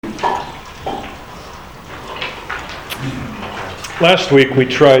Last week we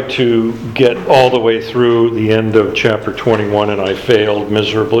tried to get all the way through the end of chapter 21 and I failed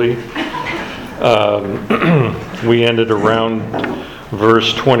miserably. We ended around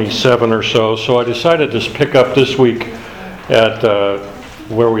verse 27 or so I decided to pick up this week at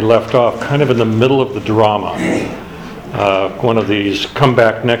where we left off, kind of in the middle of the drama. One of these, come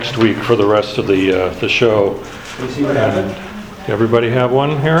back next week for the rest of the show. And everybody have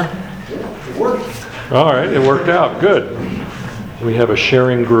one here? It worked. All right, it worked out. Good. We have a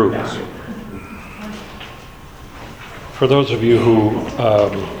sharing group. For those of you who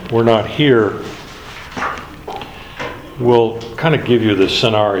were not here, we'll kind of give you this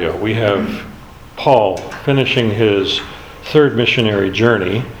scenario. We have Paul finishing his third missionary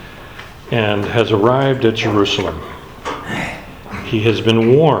journey and has arrived at Jerusalem. He has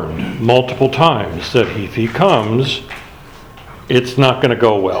been warned multiple times that if he comes, it's not going to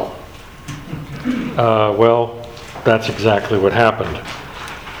go well. That's exactly what happened.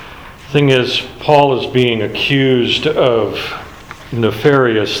 Thing is, Paul is being accused of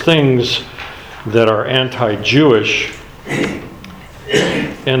nefarious things that are anti-Jewish,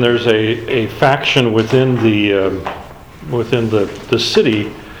 and there's a faction within the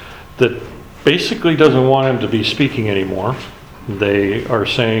city that basically doesn't want him to be speaking anymore. They are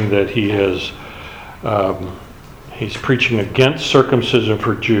saying that he's preaching against circumcision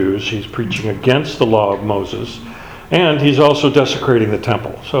for Jews, he's preaching against the law of Moses, and he's also desecrating the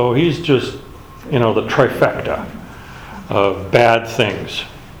temple. So he's just, the trifecta of bad things.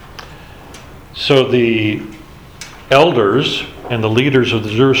 So the elders and the leaders of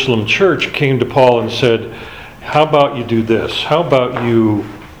the Jerusalem church came to Paul and said, how about you do this? How about you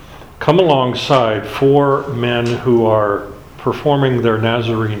come alongside 4 men who are performing their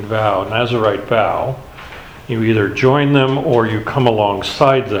Nazarite vow. You either join them or you come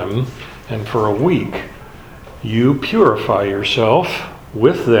alongside them, and for a week you purify yourself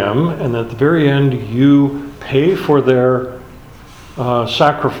with them, and at the very end you pay for their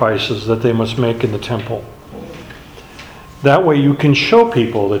sacrifices that they must make in the temple. That way you can show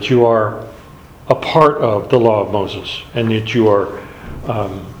people that you are a part of the law of Moses and that you are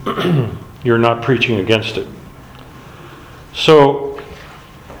you're not preaching against it. So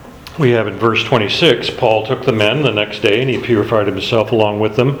we have in verse 26, Paul took the men the next day and he purified himself along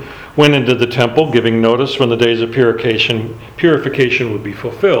with them, went into the temple, giving notice when the days of purification would be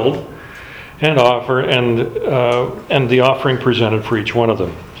fulfilled, and the offering presented for each one of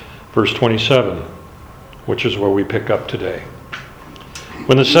them. Verse 27, which is where we pick up today.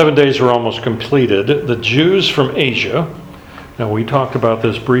 When the 7 days were almost completed, the Jews from Asia, now we talked about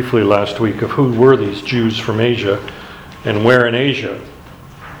this briefly last week of who were these Jews from Asia and where in Asia.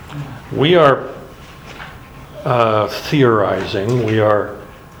 We are theorizing, we are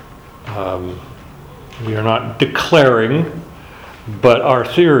not declaring, but our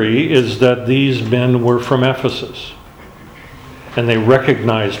theory is that these men were from Ephesus and they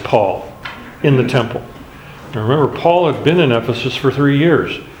recognized Paul in the temple. Now remember, Paul had been in Ephesus for 3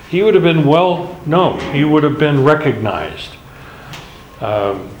 years. He would have been well known. He would have been recognized.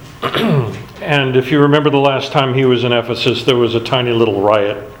 And if you remember the last time he was in Ephesus, there was a tiny little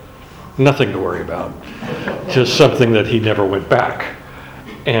riot. Nothing to worry about. Just something that he never went back.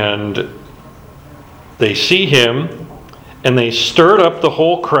 And they see him, and they stirred up the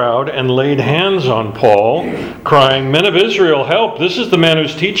whole crowd and laid hands on Paul, crying, "Men of Israel, help! This is the man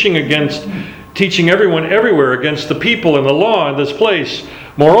who's teaching everyone everywhere against the people and the law in this place.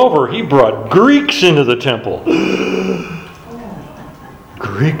 Moreover, he brought Greeks into the temple."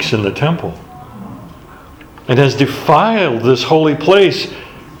 Greeks in the temple. "And has defiled this holy place."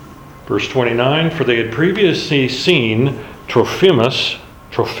 Verse 29, for they had previously seen Trophimus,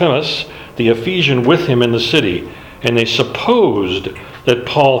 the Ephesian, with him in the city, and they supposed that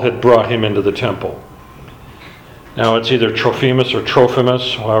Paul had brought him into the temple. Now it's either Trophimus or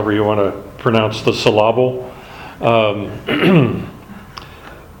Trophimus, however you want to pronounce the syllable.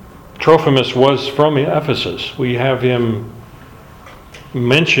 Trophimus was from Ephesus. We have him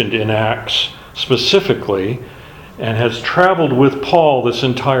mentioned in Acts specifically, and has traveled with Paul this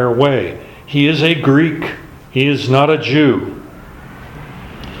entire way. He is a Greek. He is not a Jew.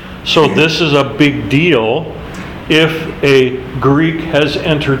 So this is a big deal if a Greek has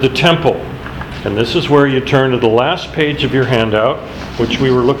entered the temple. And this is where you turn to the last page of your handout, which we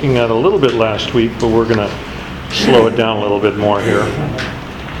were looking at a little bit last week, but we're going to slow it down a little bit more here.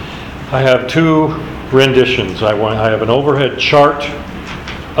 I have 2 renditions. I have an overhead chart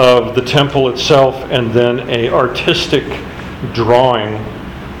of the temple itself, and then a artistic drawing,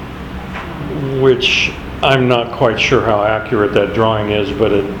 which I'm not quite sure how accurate that drawing is,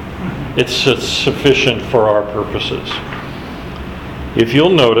 but it's sufficient for our purposes. If you'll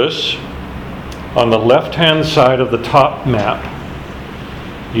notice, on the left-hand side of the top map,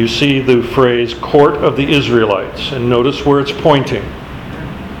 you see the phrase Court of the Israelites, and notice where it's pointing.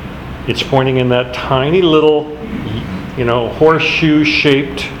 It's pointing in that tiny little,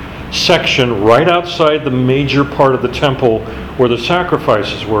 horseshoe-shaped section right outside the major part of the temple where the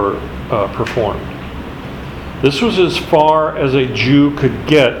sacrifices were performed. This was as far as a Jew could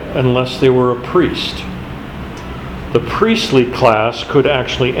get unless they were a priest. The priestly class could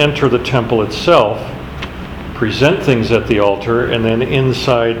actually enter the temple itself, present things at the altar, and then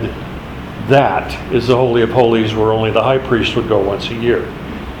inside that is the Holy of Holies, where only the high priest would go once a year.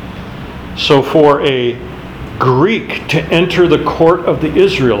 So for a Greek to enter the court of the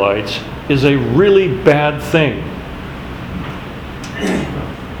Israelites is a really bad thing.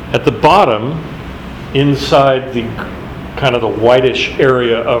 At the bottom, inside the kind of the whitish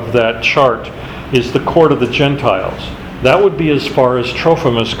area of that chart, is the court of the Gentiles. That would be as far as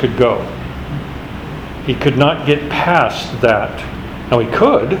Trophimus could go. He could not get past that. Now he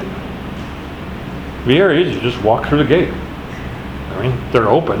could. It'd be very easy, just walk through the gate. I mean, they're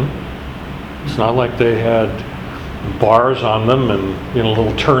open. It's not like they had bars on them and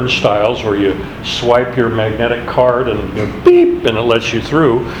little turnstiles where you swipe your magnetic card and beep and it lets you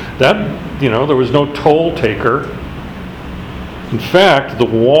through. That, there was no toll taker. In fact, the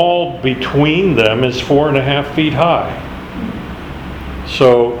wall between them is 4.5 feet high.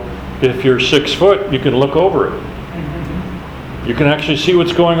 So if you're 6 foot, you can look over it. You can actually see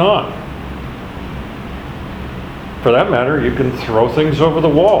what's going on. For that matter, you can throw things over the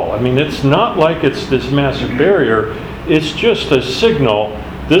wall. I mean, it's not like it's this massive barrier. It's just a signal.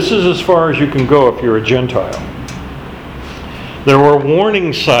 This is as far as you can go if you're a Gentile. There were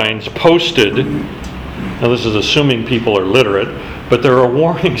warning signs posted. Now, this is assuming people are literate, but there are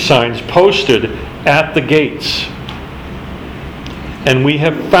warning signs posted at the gates. And we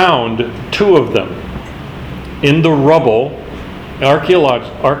have found 2 of them. In the rubble,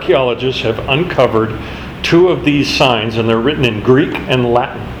 archaeologists have uncovered 2 of these signs, and they're written in Greek and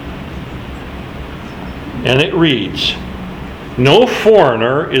Latin. And it reads, "No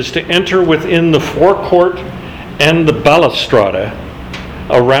foreigner is to enter within the forecourt and the balustrade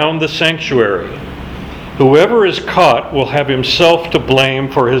around the sanctuary. Whoever is caught will have himself to blame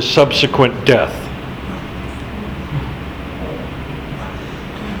for his subsequent death."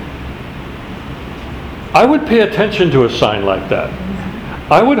 I would pay attention to a sign like that.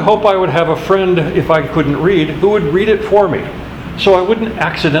 I would hope I would have a friend, if I couldn't read, who would read it for me, so I wouldn't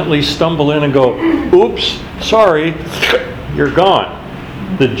accidentally stumble in and go, "Oops, sorry, you're gone."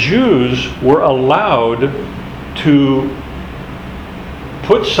 The Jews were allowed to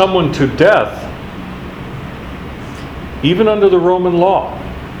put someone to death even under the Roman law.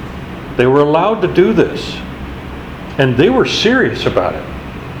 They were allowed to do this, and they were serious about it.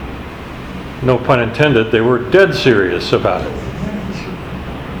 No pun intended, they were dead serious about it.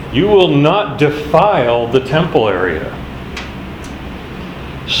 You will not defile the temple area.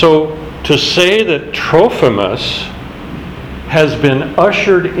 So to say that Trophimus has been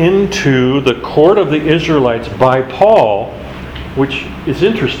ushered into the court of the Israelites by Paul, which is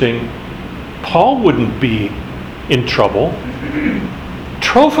interesting, Paul wouldn't be in trouble.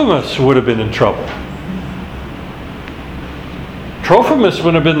 Trophimus would have been in trouble. Trophimus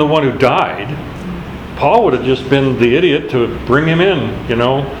would have been the one who died. Paul would have just been the idiot to bring him in,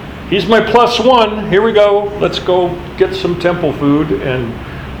 He's my +1. Here we go. Let's go get some temple food. And,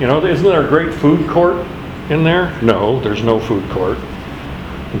 isn't there a great food court in there? No, there's no food court.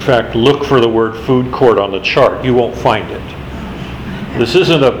 In fact, look for the word food court on the chart. You won't find it. This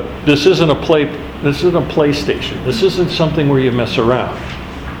isn't a PlayStation. This isn't something where you mess around.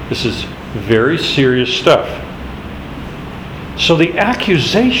 This is very serious stuff. So the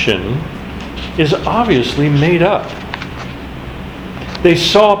accusation is obviously made up. They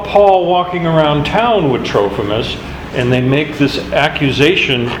saw Paul walking around town with Trophimus, and they make this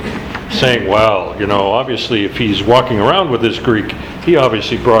accusation saying, well, obviously if he's walking around with this Greek, he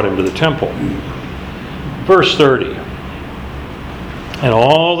obviously brought him to the temple. Verse 30. And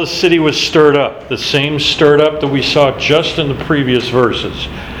all the city was stirred up, the same stirred up that we saw just in the previous verses.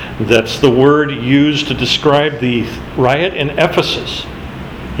 That's the word used to describe the riot in Ephesus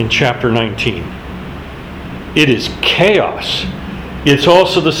in chapter 19. It is chaos. It's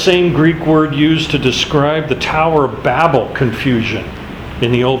also the same Greek word used to describe the Tower of Babel confusion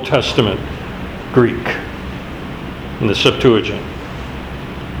in the Old Testament Greek, in the Septuagint.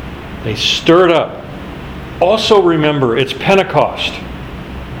 They stirred up. Also remember, it's Pentecost.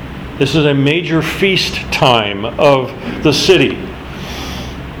 This is a major feast time of the city.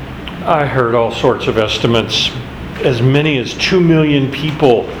 I heard all sorts of estimates. as many as 2 million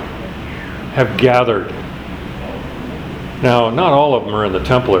people have gathered. Now, not all of them are in the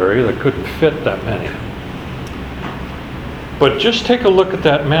temple area. They couldn't fit that many. But just take a look at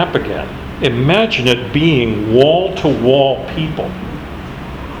that map again. Imagine it being wall-to-wall people.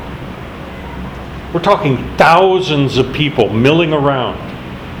 We're talking thousands of people milling around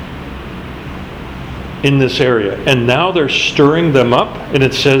in this area. And now they're stirring them up. And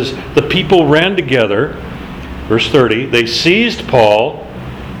it says, the people ran together. Verse 30, they seized Paul,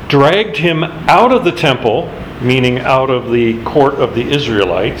 dragged him out of the temple, meaning out of the court of the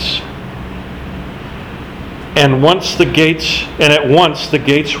Israelites. And at once the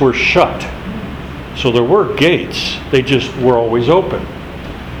gates were shut. So there were gates, they just were always open.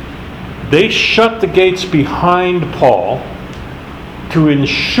 They shut the gates behind Paul to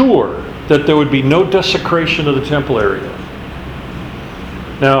ensure that there would be no desecration of the temple area.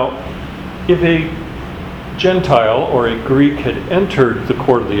 Now, if a Gentile or a Greek had entered the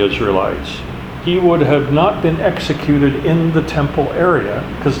court of the Israelites, he would have not been executed in the temple area,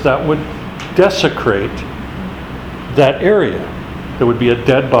 because that would desecrate that area. There would be a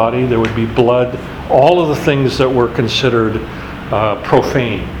dead body, there would be blood, all of the things that were considered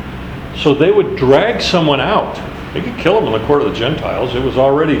profane. So they would drag someone out. They could kill him in the court of the Gentiles. It was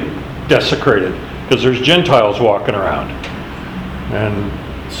already desecrated because there's Gentiles walking around. And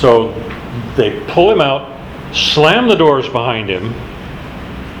so they pull him out, slam the doors behind him,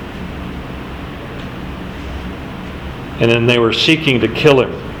 and then they were seeking to kill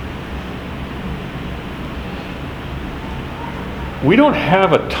him. We don't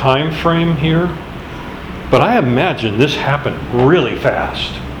have a time frame here, but I imagine this happened really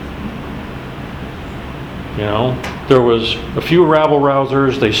fast. You know, there was a few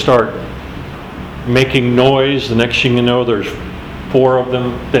rabble-rousers. They start making noise. The next thing you know, there's 4 of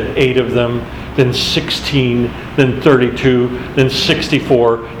them, then 8 of them, then 16, then 32, then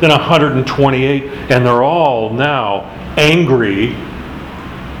 64, then 128, and they're all now angry,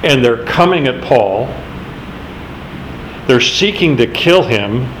 and they're coming at Paul. They're seeking to kill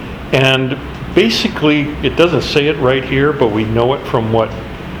him, and basically, it doesn't say it right here, but we know it from what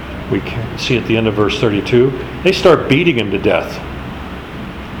we can see at the end of verse 32. They start beating him to death.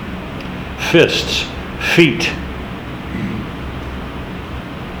 Fists, feet.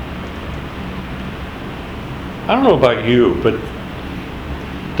 I don't know about you, but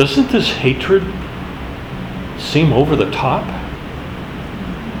doesn't this hatred seem over the top?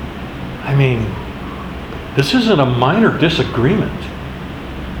 I mean, this isn't a minor disagreement.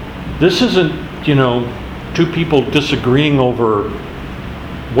 This isn't, 2 people disagreeing over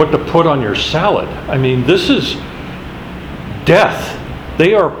what to put on your salad. I mean, this is death.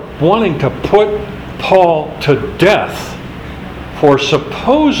 They are wanting to put Paul to death for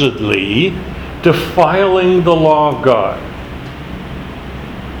supposedly defiling the law of God.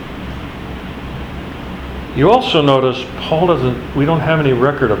 You also notice we don't have any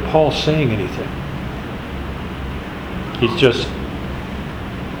record of Paul saying anything. He's just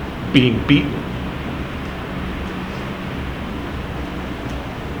being beaten.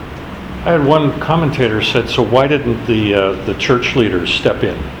 I had one commentator said, so why didn't the church leaders step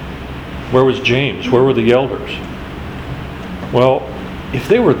in? Where was James? Where were the elders? Well, if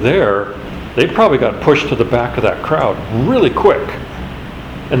they were there, they probably got pushed to the back of that crowd really quick.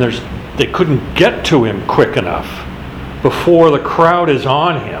 And they couldn't get to him quick enough before the crowd is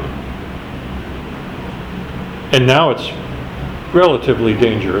on him. And now it's relatively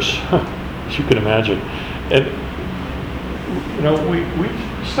dangerous, as you can imagine. And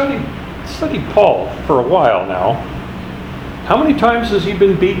we've studied Paul for a while now. How many times has he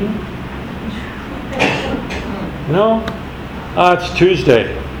been beaten? No? It's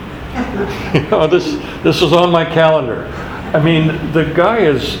Tuesday. This is on my calendar. I mean, the guy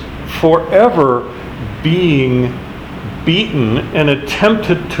is forever being beaten and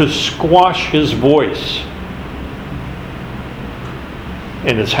attempted to squash his voice.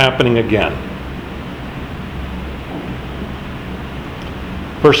 And it's happening again.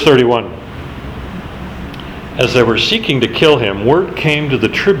 Verse 31. As they were seeking to kill him, word came to the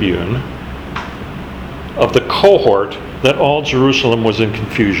tribune of the cohort that all Jerusalem was in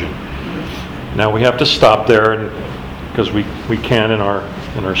confusion. Now we have to stop there, because we can in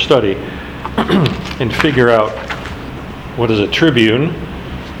our study, and figure out what is a tribune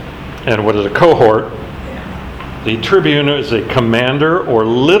and what is a cohort. The tribune is a commander, or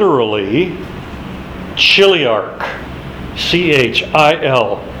literally chiliarch,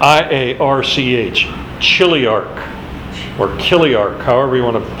 Chiliarch, chiliarch, or kiliarch, however you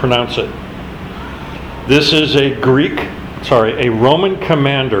want to pronounce it. This is a Roman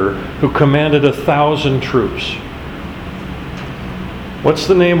commander who commanded 1,000 troops. What's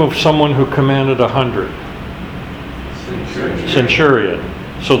the name of someone who commanded 100? Centurion.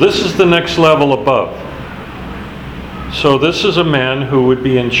 So this is the next level above. So this is a man who would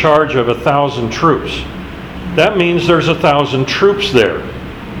be in charge of 1,000 troops. That means there's 1,000 troops there.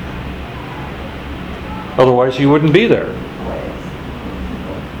 Otherwise he wouldn't be there.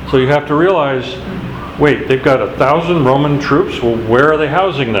 So you have to realize, wait, they've got 1,000 Roman troops? Well, where are they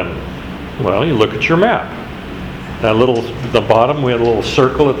housing them? Well, you look at your map. The bottom, we had a little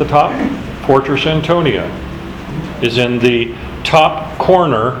circle at the top. Fortress Antonia is in the top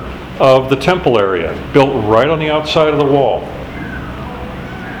corner of the temple area, built right on the outside of the wall.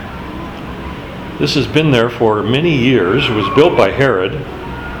 This has been there for many years. It was built by Herod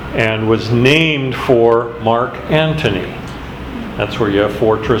and was named for Mark Antony. That's where you have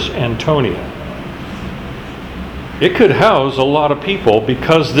Fortress Antonia. It could house a lot of people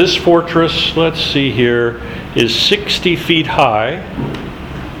because this fortress, let's see here, is 60 feet high.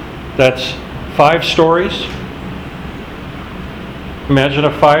 That's 5 stories. Imagine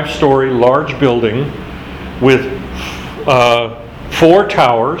a 5-story large building with 4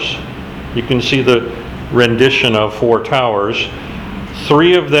 towers. You can see the rendition of 4 towers.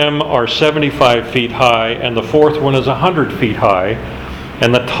 3 of them are 75 feet high, and the 4th one is 100 feet high.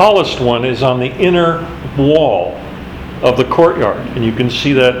 And the tallest one is on the inner wall of the courtyard. And you can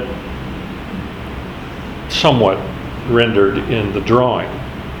see that somewhat rendered in the drawing.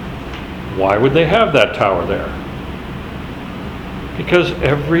 Why would they have that tower there? Because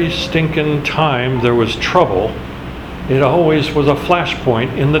every stinking time there was trouble, it always was a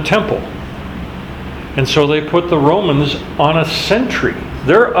flashpoint in the temple. And so they put the Romans on a sentry.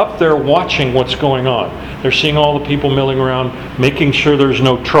 They're up there watching what's going on. They're seeing all the people milling around, making sure there's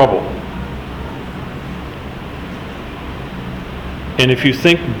no trouble. And if you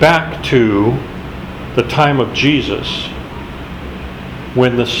think back to the time of Jesus,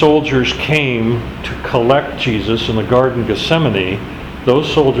 when the soldiers came to collect Jesus in the Garden of Gethsemane,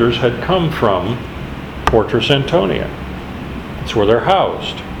 those soldiers had come from Fortress Antonia. That's where they're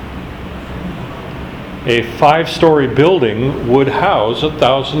housed. A 5-story building would house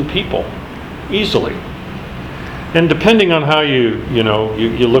 1,000 people easily. And depending on how you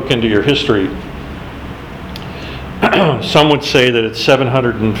look into your history, some would say that it's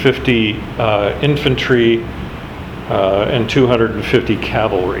 750 infantry and 250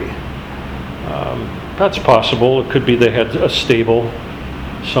 cavalry. That's possible. It could be they had a stable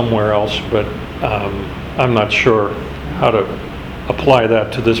somewhere else, but I'm not sure how to apply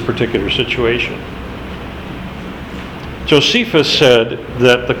that to this particular situation. Josephus said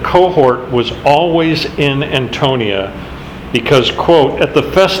that the cohort was always in Antonia because, quote, at the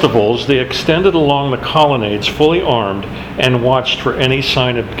festivals they extended along the colonnades fully armed and watched for any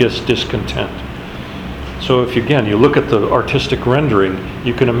sign of discontent. So if, again, you look at the artistic rendering,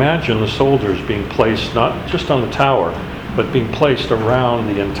 you can imagine the soldiers being placed not just on the tower, but being placed around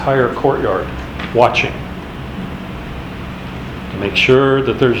the entire courtyard, watching to make sure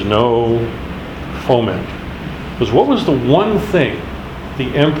that there's no foment. Because what was the one thing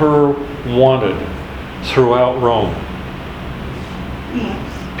the emperor wanted throughout Rome?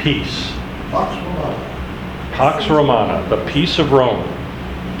 Peace. Pax Romana, the peace of Rome.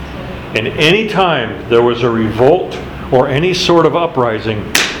 And any time there was a revolt or any sort of uprising,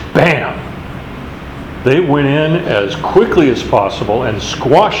 bam! They went in as quickly as possible and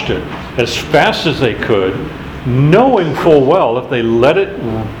squashed it as fast as they could, knowing full well if they let it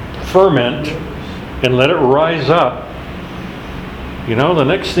ferment and let it rise up, the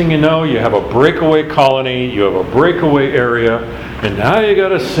next thing you know, you have a breakaway colony, you have a breakaway area, and now you got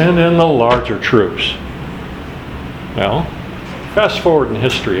to send in the larger troops. Well, fast forward in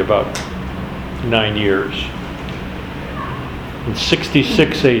history about 9 years. In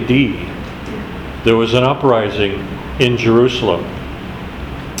 66 AD, there was an uprising in Jerusalem,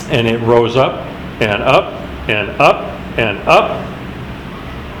 and it rose up and up and up and up.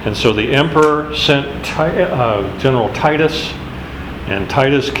 And so the emperor sent General Titus, and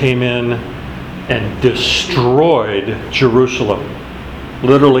Titus came in and destroyed Jerusalem.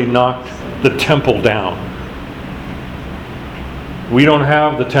 Literally knocked the temple down. We don't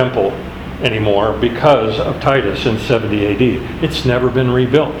have the temple anymore because of Titus in 70 AD. It's never been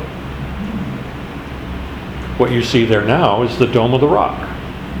rebuilt. What you see there now is the Dome of the Rock.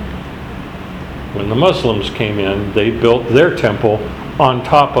 When the Muslims came in, they built their temple on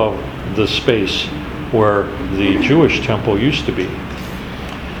top of the space where the Jewish temple used to be.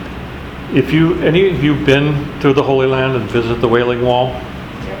 Any of you been to the Holy Land and visit the Wailing Wall?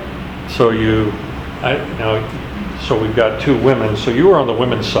 So we've got 2 women. So you were on the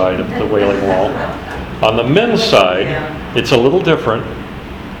women's side of the Wailing Wall. On the men's side, it's a little different.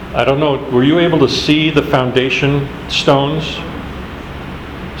 I don't know, were you able to see the foundation stones?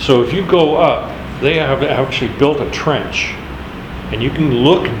 So if you go up, they have actually built a trench, and you can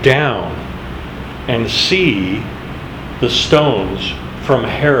look down and see the stones from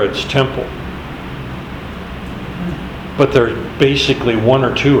Herod's temple. But they're basically one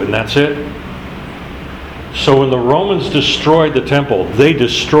or two, and that's it. So when the Romans destroyed the temple, they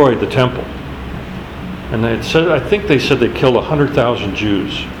destroyed the temple. And they said, I think they said they killed 100,000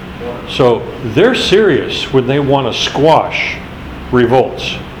 Jews. So they're serious when they want to squash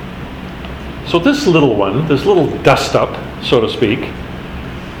revolts. So this little one, this little dust up, so to speak,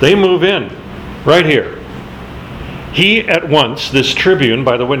 they move in right here. He at once, this tribune,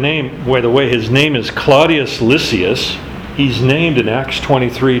 by the way, his name is Claudius Lysias. He's named in Acts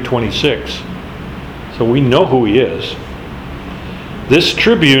 23:26. So we know who he is. This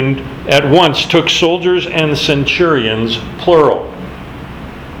tribune at once took soldiers and centurions, plural.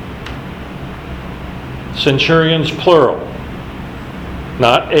 Centurions, plural.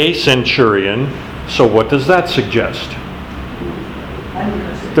 Not a centurion. So what does that suggest?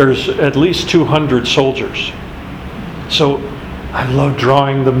 There's at least 200 soldiers. So I love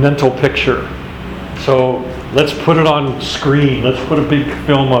drawing the mental picture. So let's put it on screen. Let's put a big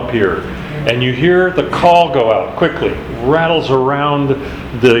film up here. And you hear the call go out quickly. Rattles around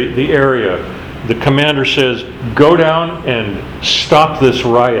the area. The commander says, go down and stop this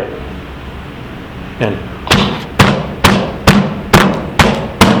riot. And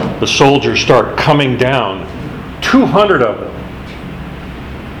the soldiers start coming down. 200 of them.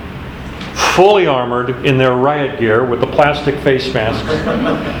 Fully armored in their riot gear with the plastic face masks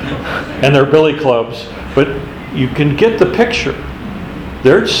and their billy clubs. But you can get the picture.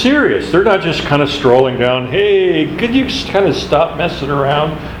 They're serious. They're not just kind of strolling down, hey, could you just kind of stop messing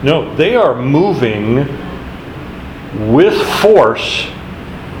around? No, they are moving with force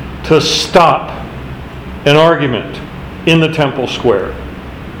to stop an argument in the temple square.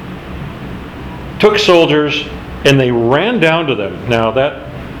 Took soldiers and they ran down to them. Now that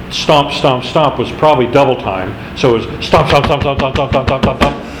stomp, stomp, stomp was probably double time. So it was stomp, stomp, stomp, stomp, stomp, stomp, stomp, stomp, stomp,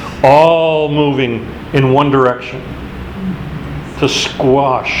 stomp, all moving in one direction to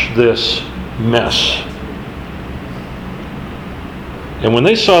squash this mess. And when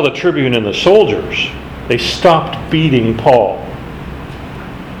they saw the tribune and the soldiers, they stopped beating Paul.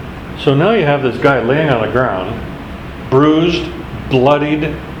 So now you have this guy laying on the ground, bruised,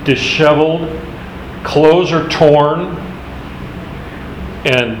 bloodied, disheveled, clothes are torn,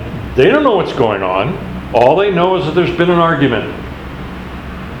 and they don't know what's going on. All they know is that there's been an argument.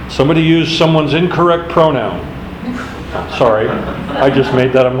 Somebody used someone's incorrect pronoun. Sorry, I just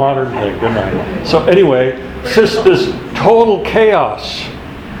made that a modern thing, didn't I? So anyway, it's just this total chaos.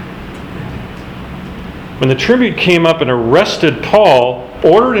 When the tribune came up and arrested Paul,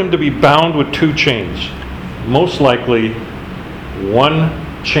 ordered him to be bound with 2 chains. Most likely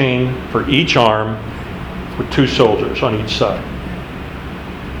 1 chain for each arm with 2 soldiers on each side.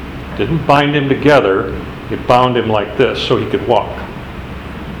 Didn't bind him together, it bound him like this so he could walk.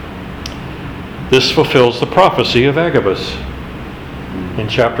 This fulfills the prophecy of Agabus. In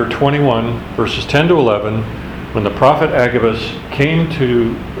chapter 21, verses 10 to 11, when the prophet Agabus came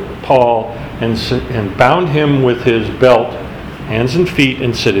to Paul and bound him with his belt, hands and feet,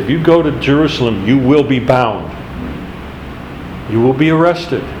 and said, if you go to Jerusalem, you will be bound. You will be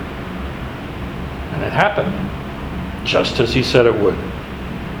arrested. And it happened, just as he said it would.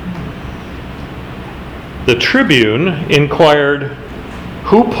 The tribune inquired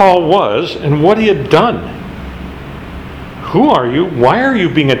who Paul was and what he had done. Who are you? Why are you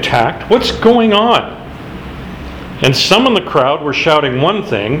being attacked? What's going on? And some in the crowd were shouting one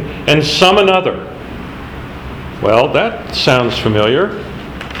thing and some another. Well, that sounds familiar.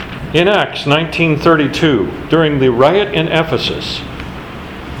 In Acts 19:32, during the riot in Ephesus,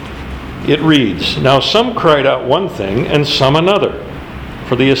 it reads, now some cried out one thing and some another.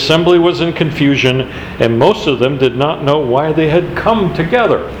 For the assembly was in confusion, and most of them did not know why they had come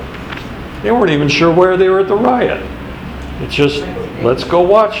together. They weren't even sure where they were at the riot. It's just, let's go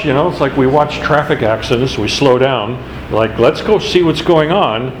watch, it's like we watch traffic accidents, we slow down, like, let's go see what's going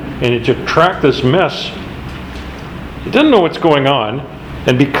on, and to track this mess. He didn't know what's going on,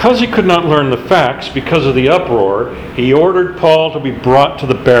 and because he could not learn the facts, because of the uproar, he ordered Paul to be brought to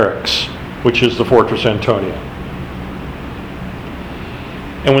the barracks, which is the Fortress Antonia.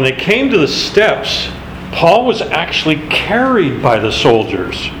 And when they came to the steps, Paul was actually carried by the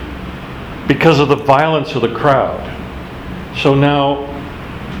soldiers because of the violence of the crowd. So now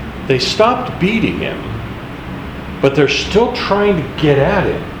they stopped beating him, but they're still trying to get at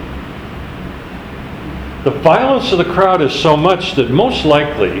him. The violence of the crowd is so much that most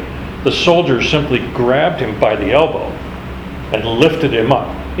likely the soldiers simply grabbed him by the elbow and lifted him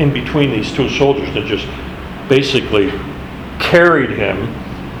up in between these two soldiers that just basically carried him.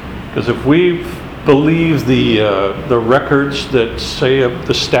 Because if we believe the records that say of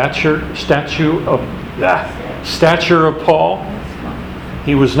the stature of Paul,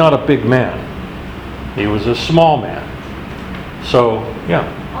 he was not a big man. He was a small man. So, yeah.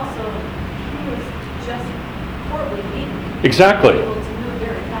 Also, he was just horribly beaten. Exactly. Able to move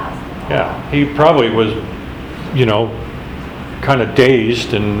very fast. Yeah, he probably was, kind of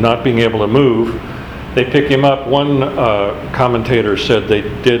dazed and not being able to move. They pick him up. One commentator said they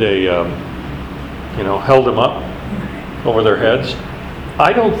did held him up over their heads.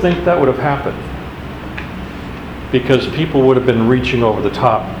 I don't think that would have happened because people would have been reaching over the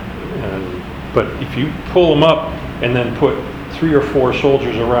top. But if you pull him up and then put 3 or 4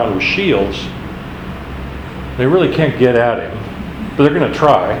 soldiers around with shields, they really can't get at him. But they're going to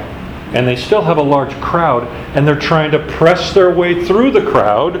try. And they still have a large crowd, and they're trying to press their way through the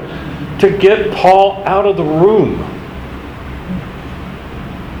crowd to get Paul out of the room.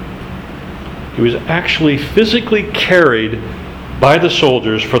 He was actually physically carried by the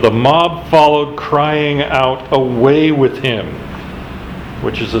soldiers, for the mob followed, crying out, "Away with him,"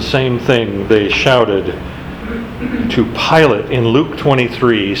 which is the same thing they shouted to Pilate in Luke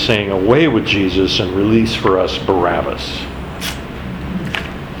 23, saying, "Away with Jesus and release for us Barabbas."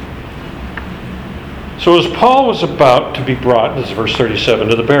 So as Paul was about to be brought, this is verse 37,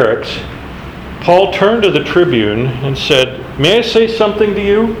 to the barracks, Paul turned to the tribune and said, "May I say something to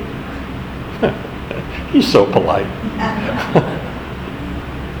you?" He's so polite.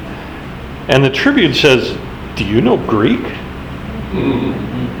 And the tribune says, "Do you know Greek?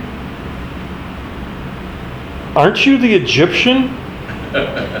 Aren't you the Egyptian?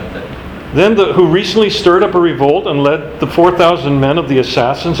 Then who recently stirred up a revolt and led the 4,000 men of the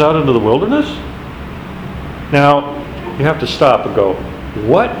assassins out into the wilderness?" Now, you have to stop and go,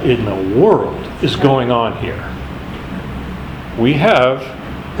 what in the world is going on here? We have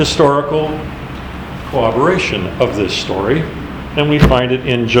historical corroboration of this story, and we find it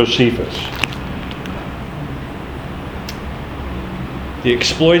in Josephus. The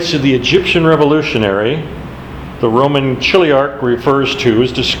exploits of the Egyptian revolutionary, the Roman Chiliarch refers to,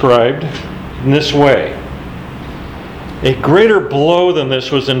 is described in this way. A greater blow than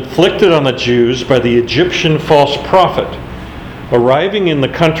this was inflicted on the Jews by the Egyptian false prophet. Arriving in the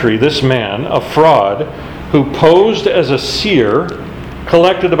country, this man, a fraud, who posed as a seer,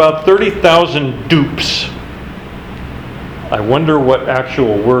 collected about 30,000 dupes. I wonder what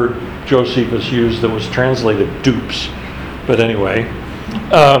actual word Josephus used that was translated dupes. But anyway.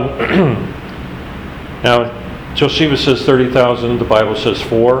 Now, Josephus says 30,000, the Bible says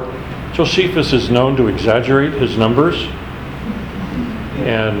 4. Josephus is known to exaggerate his numbers,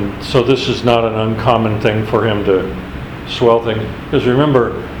 and so this is not an uncommon thing for him to swell things. Because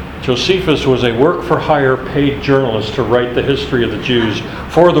remember, Josephus was a work-for-hire paid journalist to write the history of the Jews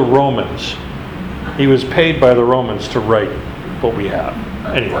for the Romans. He was paid by the Romans to write what we have.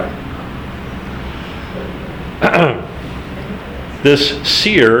 Anyway. This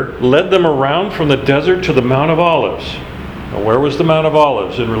seer led them around from the desert to the Mount of Olives. Now, where was the Mount of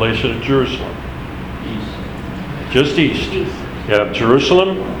Olives in relation to Jerusalem? East. Just east. You have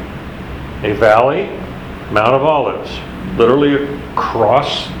Jerusalem, a valley, Mount of Olives. Literally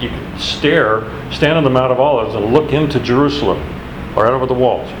across, you can stand on the Mount of Olives and look into Jerusalem, or right over the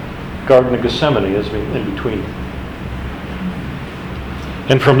walls. Garden of Gethsemane is in between.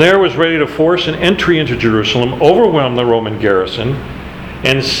 And from there was ready to force an entry into Jerusalem, overwhelm the Roman garrison,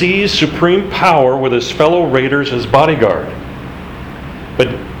 and seize supreme power with his fellow raiders as bodyguard. But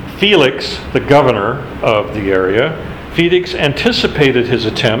Felix, the governor of the area, Felix anticipated his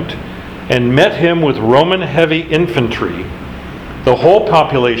attempt and met him with Roman heavy infantry. The whole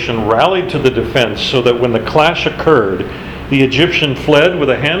population rallied to the defense, so that when the clash occurred, the Egyptian fled with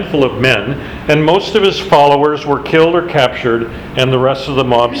a handful of men, and most of his followers were killed or captured, and the rest of the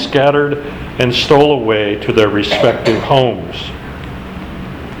mob scattered and stole away to their respective homes.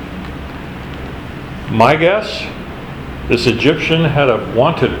 My guess, this Egyptian had a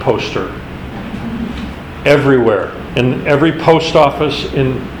wanted poster everywhere, in every post office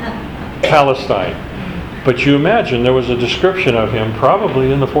in Palestine. But you imagine there was a description of him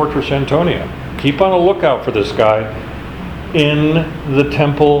probably in the Fortress Antonia. Keep on a lookout for this guy in the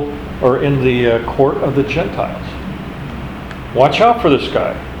temple or in the court of the Gentiles. Watch out for this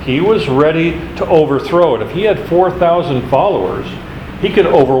guy. He was ready to overthrow it. If he had 4,000 followers, he could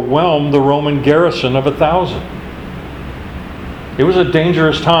overwhelm the Roman garrison of 1,000. It was a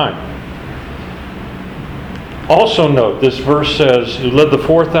dangerous time. Also note, this verse says, who led the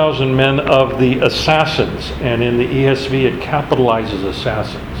 4,000 men of the assassins, and in the ESV it capitalizes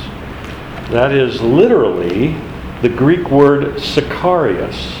assassins. That is literally the Greek word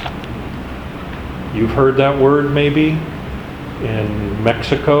Sicarius. You've heard that word maybe? In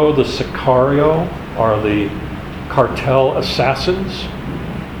Mexico, the Sicario are the cartel assassins.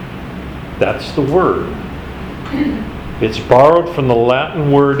 That's the word. It's borrowed from the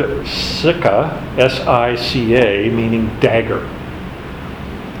Latin word sica, S-I-C-A, meaning dagger.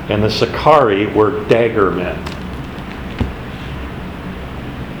 And the Sicari were dagger men.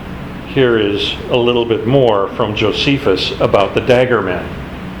 Here is a little bit more from Josephus about the dagger men.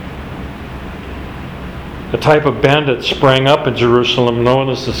 A type of bandit sprang up in Jerusalem known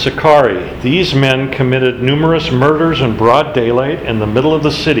as the Sicari. These men committed numerous murders in broad daylight in the middle of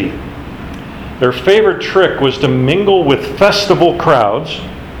the city. Their favorite trick was to mingle with festival crowds,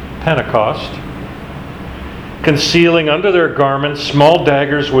 Pentecost, concealing under their garments small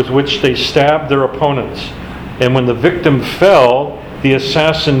daggers with which they stabbed their opponents. And when the victim fell, the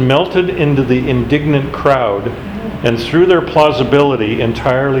assassin melted into the indignant crowd and through their plausibility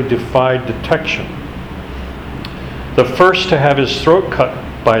entirely defied detection. The first to have his throat cut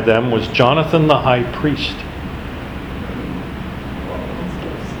by them was Jonathan the high priest.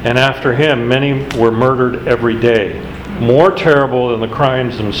 And after him, many were murdered every day. More terrible than the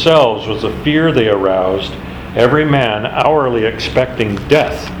crimes themselves was the fear they aroused, every man hourly expecting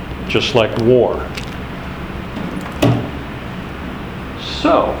death, just like war.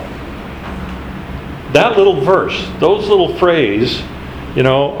 So, that little verse, those little phrase,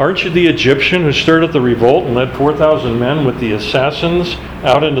 aren't you the Egyptian who stirred up the revolt and led 4,000 men with the assassins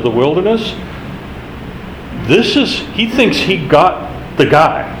out into the wilderness? He thinks he got the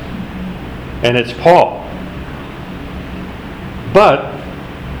guy, and it's Paul. But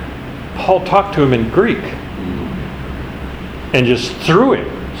Paul talked to him in Greek and just threw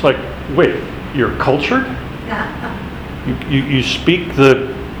him. It's like, wait, you're cultured? You speak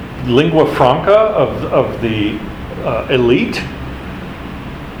the lingua franca of the elite?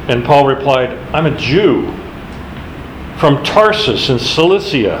 And Paul replied, I'm a Jew from Tarsus in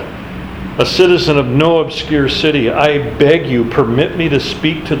Cilicia, a citizen of no obscure city. I beg you, permit me to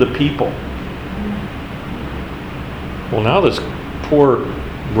speak to the people. Well, now this poor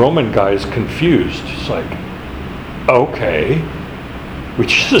Roman guy is confused. It's like, okay, we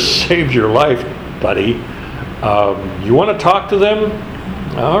just saved your life, buddy. You want to talk to them?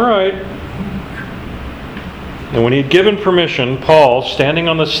 All right. And when he had given permission, Paul, standing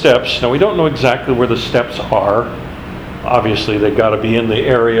on the steps, now we don't know exactly where the steps are. Obviously, they got to be in the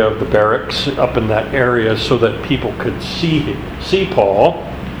area of the barracks, up in that area, so that people could see Paul.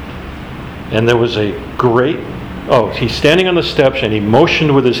 And there was a great, he's standing on the steps and he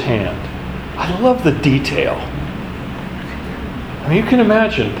motioned with his hand. I love the detail. I mean, you can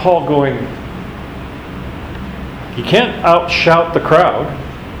imagine Paul going, he can't outshout the crowd.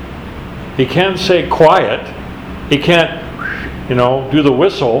 He can't say quiet. He can't, do the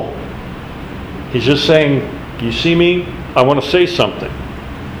whistle. He's just saying, you see me? I want to say something.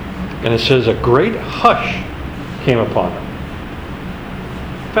 And it says a great hush came upon him.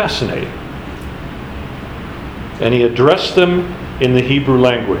 Fascinating. And he addressed them in the Hebrew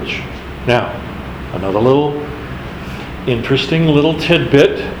language. Now, another little interesting little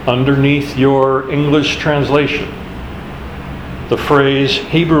tidbit underneath your English translation. The phrase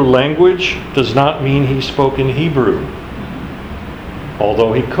Hebrew language does not mean he spoke in Hebrew,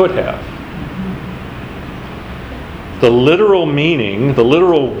 although he could have. The literal meaning, the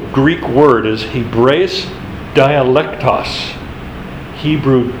literal Greek word is Hebraeus dialectos,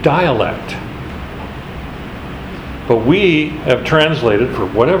 Hebrew dialect. But we have translated, for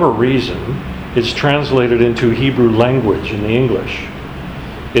whatever reason, it's translated into Hebrew language in the English.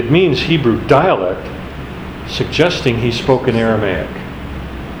 It means Hebrew dialect, suggesting he spoke in Aramaic,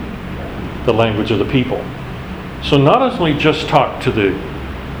 the language of the people. So not only just talked to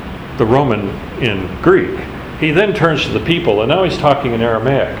the Roman in Greek, he then turns to the people, and now he's talking in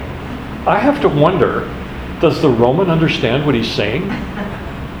Aramaic. I have to wonder, does the Roman understand what he's saying?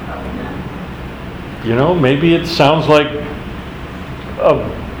 Maybe it sounds like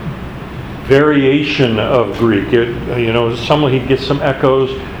a variation of Greek. He gets some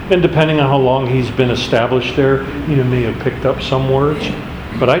echoes, and depending on how long he's been established there, he may have picked up some words.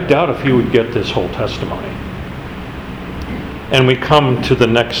 But I doubt if he would get this whole testimony. And we come to the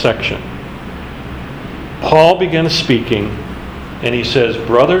next section. Paul begins speaking, and he says,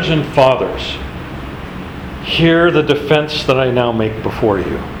 brothers and fathers, hear the defense that I now make before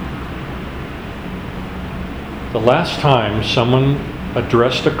you. The last time someone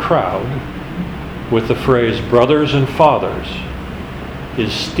addressed a crowd with the phrase brothers and fathers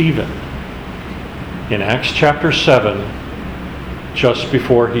is Stephen in Acts chapter 7, just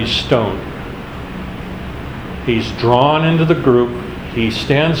before he's stoned. He's drawn into the group, he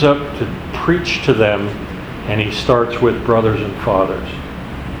stands up to preach to them, and he starts with brothers and fathers,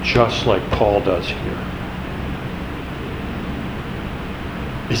 just like Paul does here.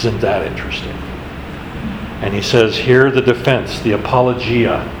 Isn't that interesting? And he says, here the defense, the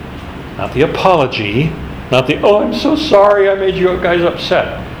apologia. Not the apology, not the, oh, I'm so sorry I made you guys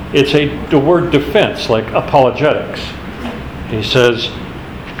upset. It's the word defense, like apologetics. He says,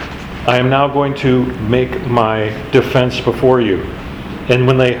 I am now going to make my defense before you. And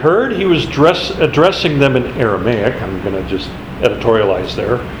when they heard he was addressing them in Aramaic, I'm going to just editorialize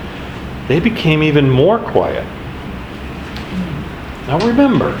there, they became even more quiet. Now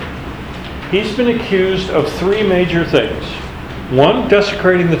remember, he's been accused of 3 major things. 1,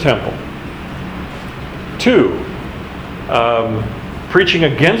 desecrating the temple. 2, preaching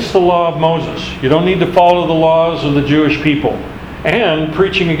against the law of Moses. You don't need to follow the laws of the Jewish people. And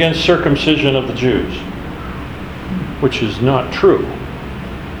preaching against circumcision of the Jews, which is not true.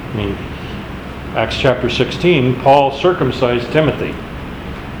 I mean, Acts chapter 16, Paul circumcised Timothy.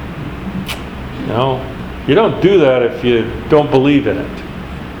 You don't do that if you don't believe in it.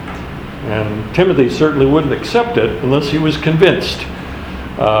 And Timothy certainly wouldn't accept it unless he was convinced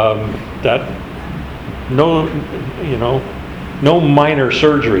that no minor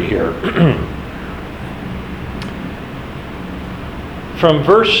surgery here. From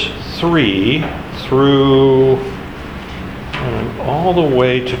verse 3 through all the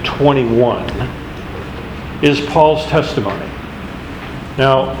way to 21 is Paul's testimony.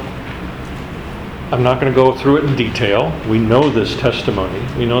 Now, I'm not going to go through it in detail. We know this testimony.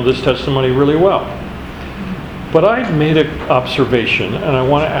 We know this testimony really well. But I made an observation, and I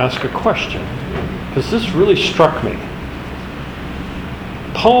want to ask a question, because this really struck me.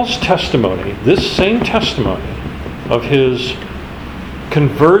 Paul's testimony, this same testimony of his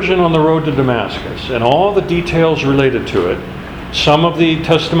conversion on the road to Damascus and all the details related to it, some of the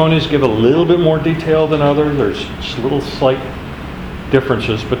testimonies give a little bit more detail than others. There's just little slight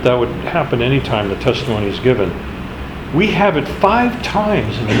differences, but that would happen anytime the testimony is given. We have it 5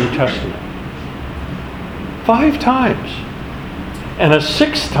 times in the New Testament. 5 times. And a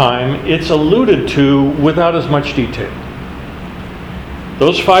 6th time, it's alluded to without as much detail.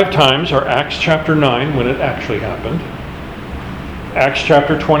 Those 5 times are Acts chapter 9, when it actually happened. Acts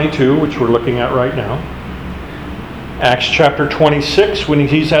chapter 22, which we're looking at right now. Acts chapter 26, when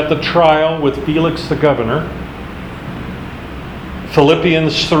he's at the trial with Felix the governor.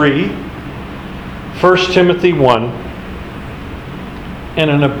 Philippians 3. 1 Timothy 1. And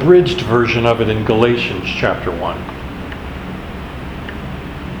an abridged version of it in Galatians chapter 1.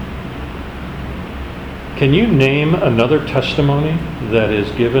 Can you name another testimony that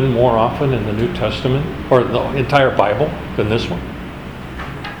is given more often in the New Testament, or the entire Bible, than this one?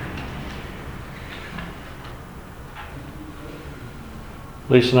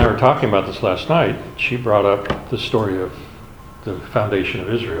 Lisa and I were talking about this last night. She brought up the story of the foundation of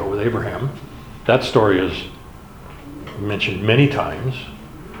Israel with Abraham. That story is mentioned many times,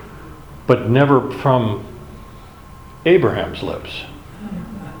 but never from Abraham's lips.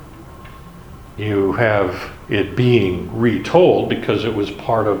 You have it being retold because it was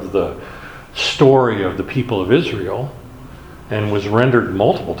part of the story of the people of Israel and was rendered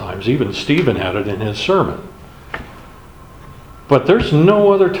multiple times. Even Stephen had it in his sermon. But there's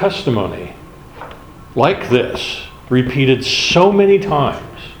no other testimony like this repeated so many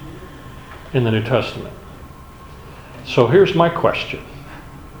times in the New Testament. So here's my question.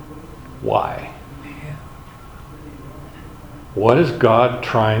 Why? What is God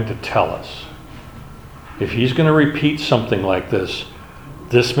trying to tell us? If he's going to repeat something like this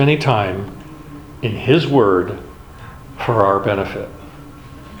many times in his word for our benefit.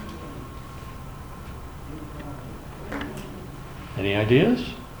 Any ideas?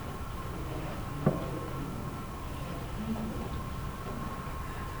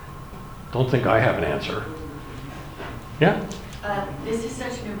 Don't think I have an answer. Yeah? This is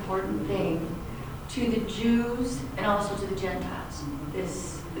such an important thing to the Jews and also to the Gentiles.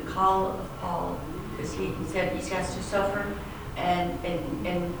 The call of Paul, because he said he has to suffer and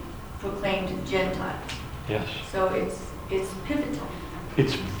proclaim to the Gentiles. Yes. So it's pivotal.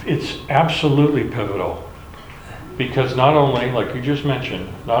 It's absolutely pivotal. Because not only, like you just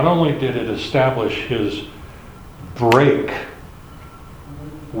mentioned, not only did it establish his break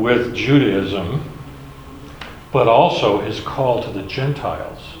with Judaism, but also his call to the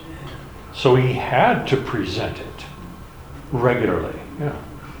Gentiles. So he had to present it regularly. Yeah.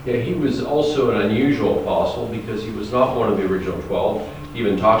 Yeah, he was also an unusual apostle because he was not one of the original 12. He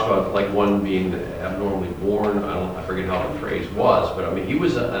even talks about like one being abnormally born. I forget how the phrase was, but I mean, he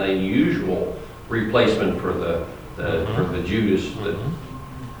was an unusual replacement for the Judas.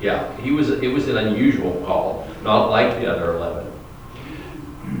 Yeah, it was an unusual call, not like the other 11.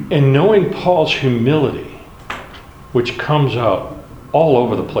 And knowing Paul's humility, which comes out all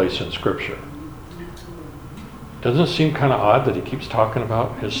over the place in Scripture, doesn't it seem kind of odd that he keeps talking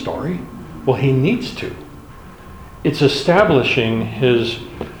about his story? Well, he needs to. It's establishing his,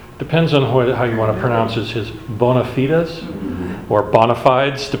 depends on how you want to pronounce it, his bona fides or bona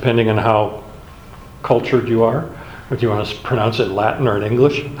fides, depending on how cultured you are. Or do you want to pronounce it Latin or in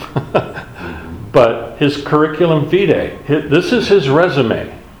English? But his curriculum vitae, this is his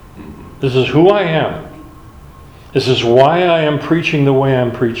resume. This is who I am. This is why I am preaching the way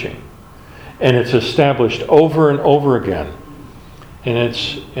I'm preaching. And it's established over and over again.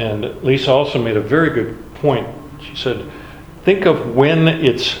 And Lisa also made a very good point. She said, think of when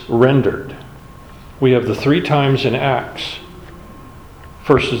it's rendered. We have the 3 times in Acts.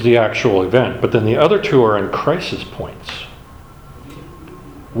 First is the actual event, but then the other 2 are in crisis points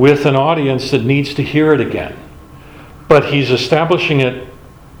with an audience that needs to hear it again. But he's establishing it,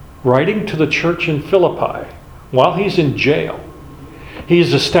 writing to the church in Philippi while he's in jail.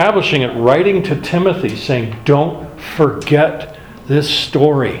 He's establishing it, writing to Timothy, saying, don't forget this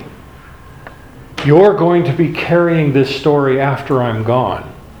story. You're going to be carrying this story after I'm gone.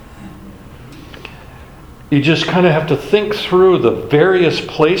 You just kind of have to think through the various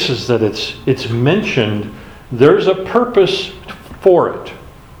places that it's mentioned. There's a purpose for it.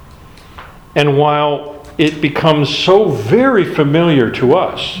 And while it becomes so very familiar to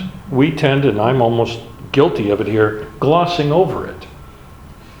us, we tend, and I'm almost guilty of it here, glossing over it.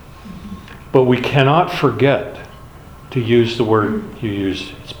 But we cannot forget to use the word you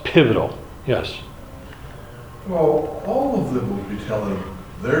used. It's pivotal. Yes? Well, all of them will be telling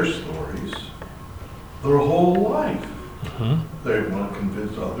their stories their whole life. Mm-hmm. They want to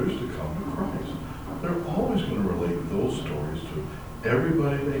convince others to come to Christ. They're always going to relate those stories to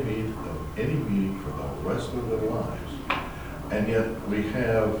everybody they meet of any meeting for the rest of their lives. And yet we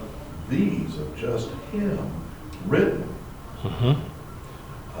have these of just him written. Mm-hmm.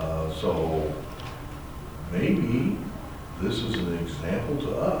 So maybe this is an example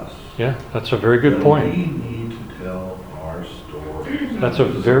to us. Yeah, that's a very good that point. We need to tell our stories. That's a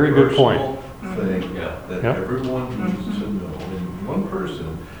very good point. Thing that Yep. everyone needs to know, and one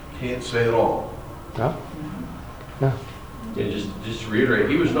person can't say it all. Yeah. Yeah. Yeah, just to reiterate,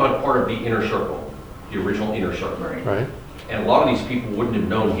 he was not part of the inner circle, the original inner circle. Right. And a lot of these people wouldn't have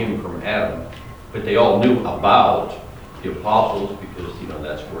known him from Adam, but they all knew about the apostles because,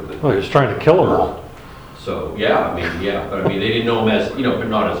 that's where the... Well, he was trying to kill them all. So, but they didn't know him as, but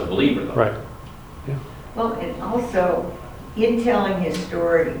not as a believer, though. Right. Well, and also, in telling his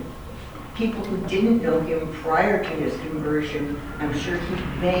story, people who didn't know him prior to his conversion, I'm sure he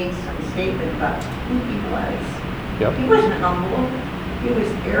made some statement about who he was. Yep. He wasn't humble. He was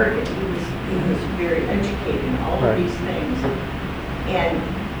arrogant. He was very educated in all Right. of these things. And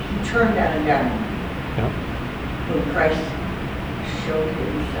he turned that down Yep. when Christ showed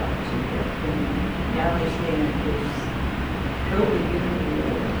himself to him. And now his name is totally given to the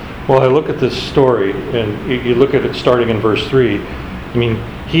Lord. Well, I look at this story, and you look at it starting in verse 3. I mean,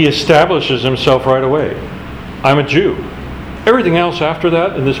 he establishes himself right away. I'm a Jew. Everything else after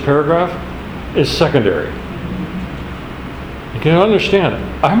that in this paragraph is secondary. You can understand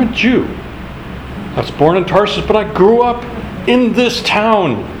it. I'm a Jew. I was born in Tarsus, but I grew up in this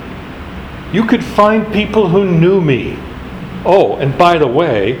town. You could find people who knew me. Oh, and by the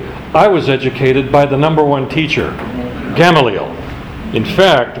way, I was educated by the number 1 teacher, Gamaliel. In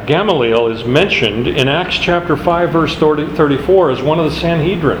fact, Gamaliel is mentioned in Acts chapter 5, verse 34 as one of the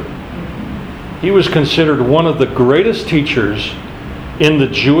Sanhedrin. He was considered one of the greatest teachers in the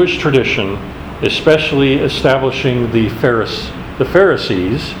Jewish tradition, especially establishing the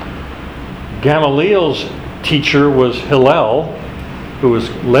Pharisees. Gamaliel's teacher was Hillel, who was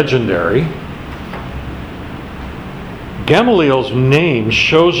legendary. Gamaliel's name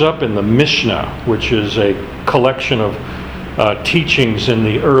shows up in the Mishnah, which is a collection of teachings in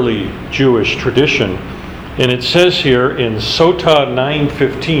the early Jewish tradition. And it says here in Sota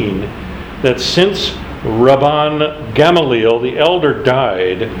 9:15 that since Rabban Gamaliel, the elder,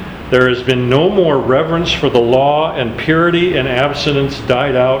 died, there has been no more reverence for the law, and purity and abstinence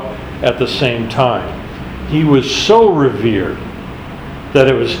died out at the same time. He was so revered that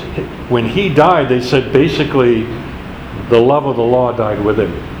it was, when he died, they said basically the love of the law died with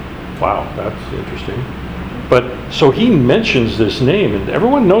him. Wow, that's interesting. But so he mentions this name, and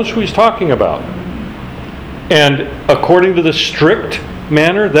everyone knows who he's talking about. And according to the strict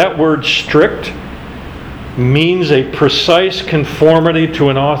manner, that word strict means a precise conformity to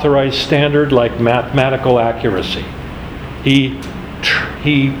an authorized standard, like mathematical accuracy. He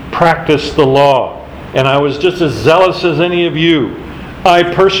practiced the law, and I was just as zealous as any of you. I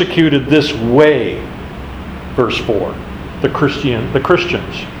persecuted this way, verse 4, the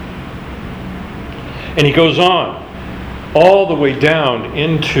Christians. And he goes on all the way down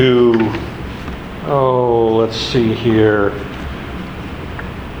into, let's see here.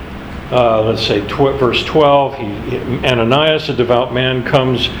 Let's say verse 12, Ananias, a devout man,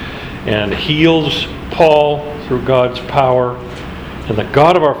 comes and heals Paul through God's power. And the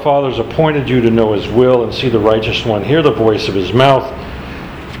God of our fathers appointed you to know his will and see the righteous one, hear the voice of his mouth.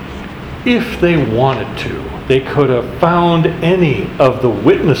 If they wanted to, they could have found any of the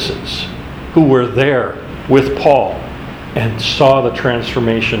witnesses who were there with Paul and saw the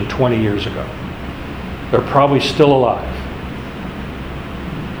transformation 20 years ago. They're probably still alive.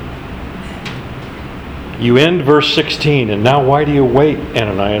 You end verse 16, and now why do you wait?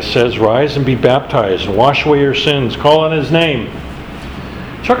 Ananias says, rise and be baptized and wash away your sins. Call on his name.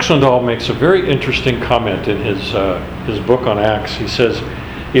 Chuck Swindoll makes a very interesting comment in his book on Acts. He says,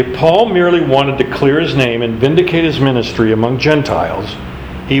 if Paul merely wanted to clear his name and vindicate his ministry among Gentiles,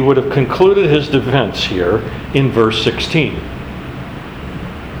 he would have concluded his defense here in verse 16.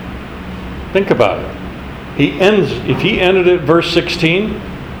 Think about it. If he ended at verse 16,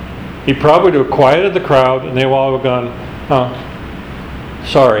 he probably would have quieted the crowd, and they would all have gone,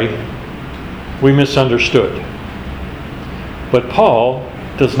 sorry, we misunderstood. But Paul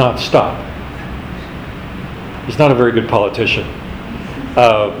does not stop. He's not a very good politician.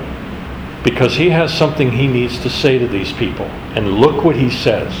 Because he has something he needs to say to these people. And look what he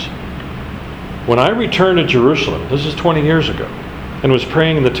says. When I returned to Jerusalem, this is 20 years ago, and was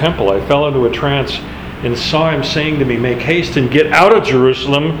praying in the temple, I fell into a trance and saw him saying to me, make haste and get out of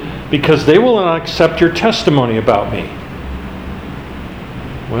Jerusalem, because they will not accept your testimony about me.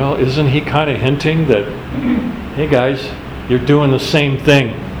 Well, isn't he kind of hinting that, hey guys, you're doing the same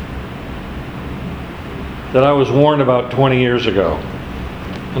thing that I was warned about 20 years ago?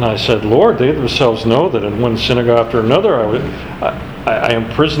 And I said, Lord, they themselves know that in one synagogue after another I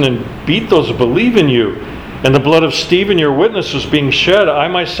imprisoned and beat those who believe in you. And the blood of Stephen, your witness, was being shed. I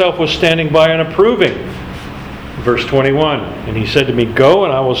myself was standing by and approving. Verse 21, and he said to me, go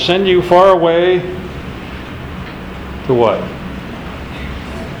and I will send you far away to what?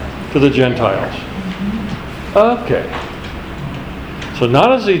 To the Gentiles. Okay. So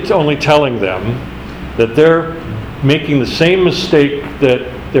not as he's only telling them that they're making the same mistake that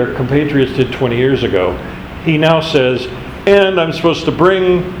their compatriots did 20 years ago, he now says, and I'm supposed to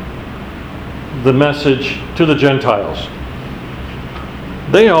bring the message to the Gentiles.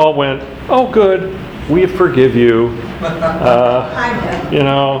 They all went, oh good, we forgive you.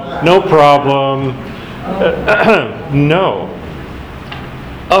 No problem. No.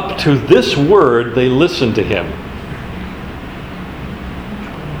 Up to this word, they listened to him.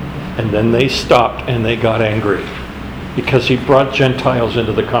 And then they stopped and they got angry because he brought Gentiles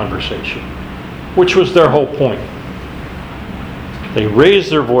into the conversation, which was their whole point. They raised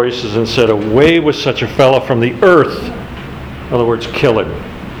their voices and said, away with such a fellow from the earth. In other words, kill him.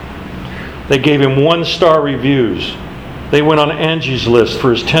 They gave him 1-star reviews. They went on Angie's List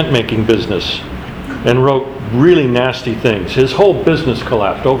for his tent-making business and wrote really nasty things. His whole business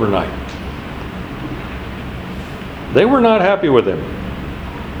collapsed overnight. They were not happy with him.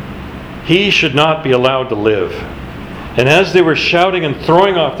 He should not be allowed to live. And as they were shouting and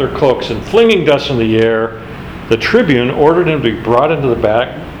throwing off their cloaks and flinging dust in the air, the tribune ordered him to be brought into the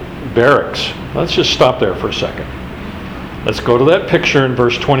barracks. Let's just stop there for a second. Let's go to that picture in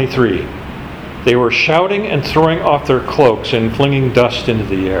verse 23. They were shouting and throwing off their cloaks and flinging dust into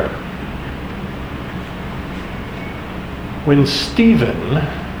the air. When Stephen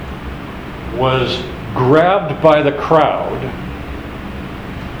was grabbed by the crowd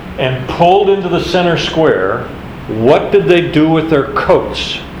and pulled into the center square, what did they do with their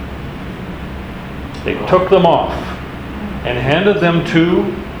coats? They took them off and handed them to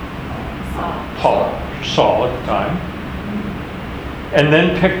Saul at the time, and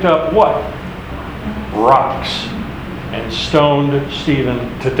then picked up what? Rocks, and stoned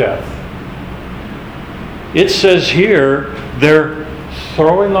Stephen to death. It says here they're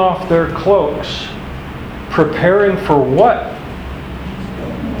throwing off their cloaks, preparing for what?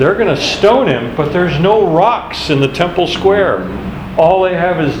 They're going to stone him, but there's no rocks in the temple square. All they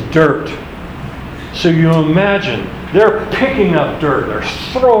have is dirt. So you imagine, they're picking up dirt, they're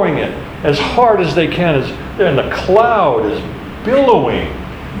throwing it as hard as they can. and the cloud is billowing,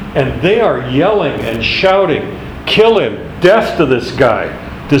 and they are yelling and shouting, "Kill him! Death to this guy!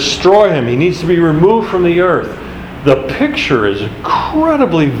 Destroy him! He needs to be removed from the earth." The picture is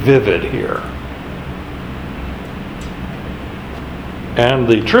incredibly vivid here. And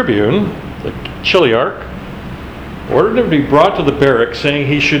the tribune, the chiliarch, ordered him to be brought to the barracks, saying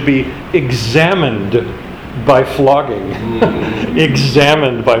he should be examined by flogging.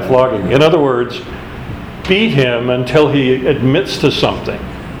 Examined by flogging. In other words, beat him until he admits to something.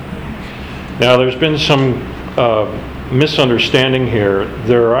 Now, there's been some misunderstanding here.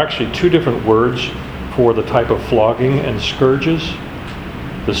 There are actually two different words for the type of flogging and scourges.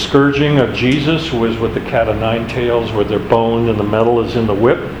 The scourging of Jesus was with the cat o' nine tails, where they're boned and the metal is in the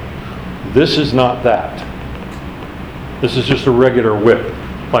whip. This is not that. This is just a regular whip.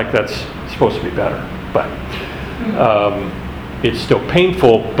 Like, that's supposed to be better. But it's still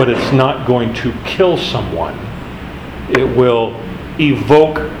painful, but it's not going to kill someone. It will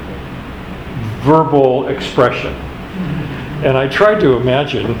evoke verbal expression. And I tried to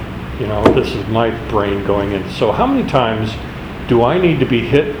imagine, this is my brain going in. So how many times do I need to be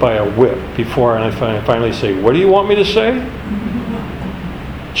hit by a whip before I finally say, "What do you want me to say?"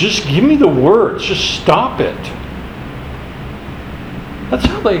 Just give me the words. Just stop it. That's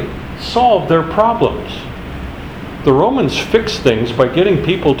how they solved their problems. The Romans fixed things by getting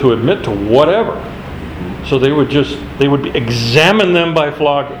people to admit to whatever. So they would examine them by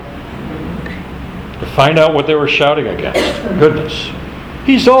flogging to find out what they were shouting against. Goodness.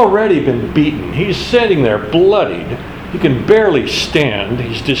 He's already been beaten. He's sitting there bloodied. He can barely stand.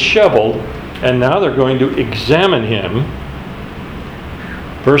 He's disheveled. And now they're going to examine him.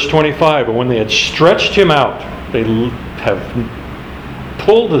 Verse 25, "But when they had stretched him out," they have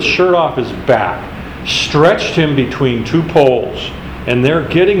pulled the shirt off his back, stretched him between two poles, and they're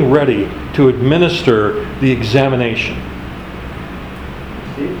getting ready to administer the examination.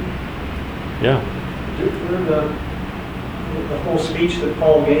 Steve, Yeah. during the whole speech that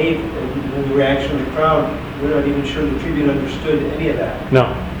Paul gave and the reaction of the crowd, we're not even sure the Tribune understood any of that. No.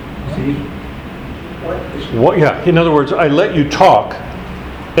 Steve, what is... What? Yeah. In other words, I let you talk,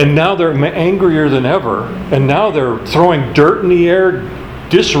 and now they're angrier than ever, and now they're throwing dirt in the air,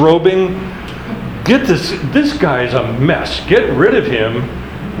 disrobing. Get this! This guy's a mess. Get rid of him.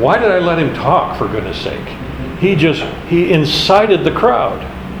 Why did I let him talk? For goodness sake! He incited the crowd,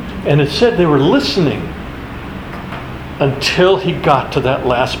 and it said they were listening until he got to that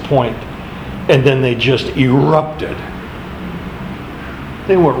last point, and then they just erupted.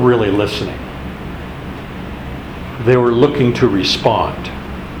 They weren't really listening. They were looking to respond.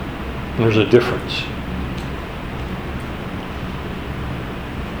 And there's a difference.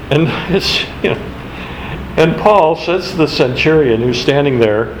 And and Paul says to the centurion who's standing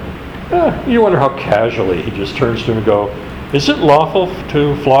there, you wonder how casually he just turns to him and go, "Is it lawful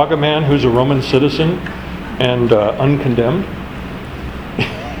to flog a man who's a Roman citizen and uncondemned?"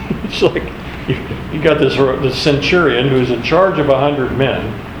 It's like, you got this centurion who's in charge of 100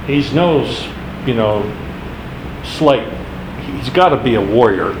 men. He's no, slight. He's got to be a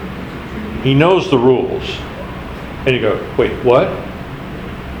warrior. He knows the rules. And you go, "Wait, what?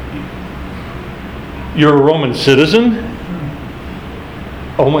 You're a Roman citizen?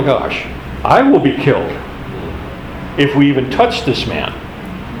 Oh my gosh, I will be killed if we even touch this man."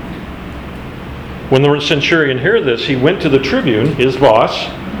 When the centurion heard this, he went to the tribune, his boss,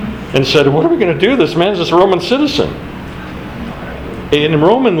 and said, "What are we going to do? This man's just a Roman citizen." In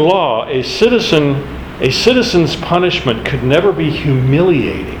Roman law, a citizen's punishment could never be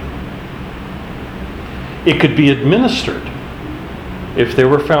humiliating. It could be administered if they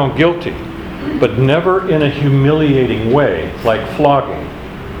were found guilty, but never in a humiliating way, like flogging.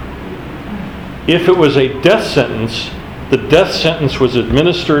 If it was a death sentence, the death sentence was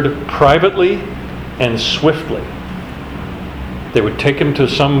administered privately and swiftly. They would take him to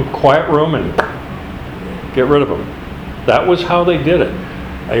some quiet room and get rid of him. That was how they did it.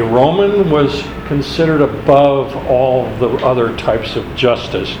 A Roman was considered above all the other types of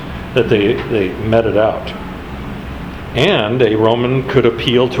justice that they meted out. And a Roman could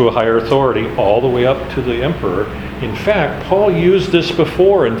appeal to a higher authority all the way up to the emperor. In fact, Paul used this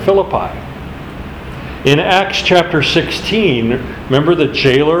before in Philippi. In Acts chapter 16, remember the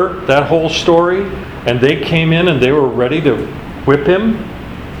jailer, that whole story? And they came in and they were ready to whip him.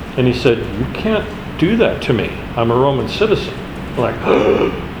 And he said, "You can't do that to me. I'm a Roman citizen." They're like,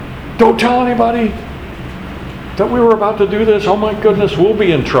 "Don't tell anybody that we were about to do this. Oh my goodness, we'll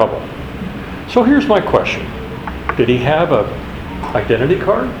be in trouble." So here's my question. Did he have a identity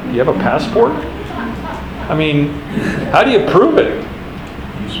card? Do you have a passport? I mean, how do you prove it?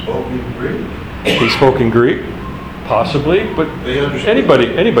 He spoke in Greek. He spoke in Greek, possibly, but They understood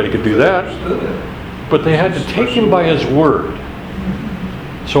it. anybody could do They that. understood it. But they had to take him by his word.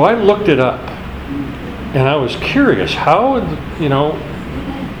 So I looked it up, and I was curious, how,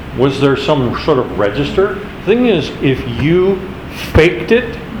 was there some sort of register? Thing is, if you faked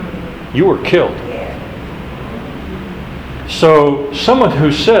it, you were killed. So someone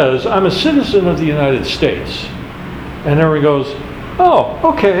who says, I'm a citizen of the United States, and everyone goes, oh,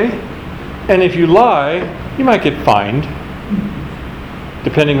 okay. And if you lie, you might get fined.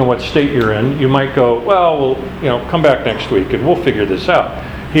 Depending on what state you're in, you might go, well, we'll, come back next week and we'll figure this out.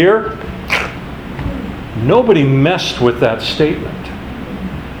 Here, nobody messed with that statement.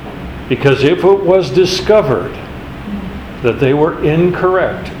 Because if it was discovered that they were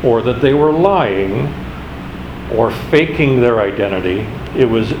incorrect or that they were lying or faking their identity, it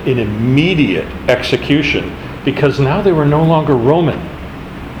was an immediate execution because now they were no longer Roman.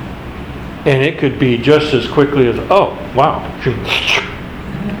 And it could be just as quickly as, oh, wow,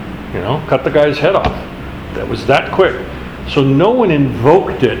 cut the guy's head off. That was that quick. So no one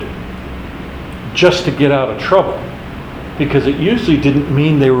invoked it just to get out of trouble, because it usually didn't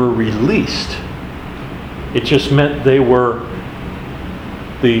mean they were released. It just meant the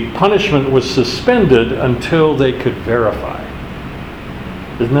punishment was suspended until they could verify.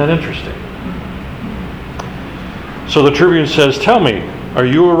 Isn't that interesting? So the tribune says, tell me, are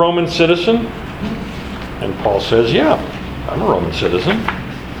you a Roman citizen? And Paul says, yeah, I'm a Roman citizen.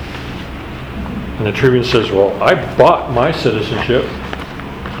 And the tribune says, well, I bought my citizenship.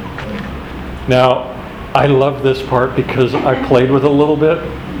 Now, I love this part because I played with it a little bit.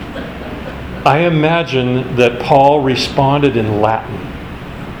 I imagine that Paul responded in Latin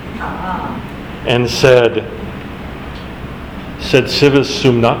and said civis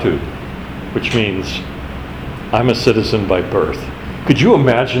sum natu, which means I'm a citizen by birth. Could you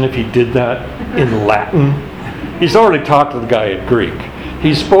imagine if he did that in Latin? He's already talked to the guy in Greek.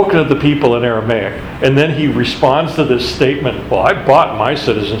 He's spoken to the people in Aramaic. And then he responds to this statement, well, I bought my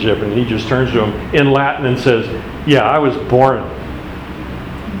citizenship. And he just turns to him in Latin and says, yeah, I was born.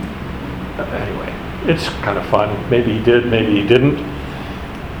 Anyway, it's kind of fun. Maybe he did, maybe he didn't.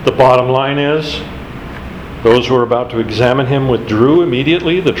 The bottom line is, those who were about to examine him withdrew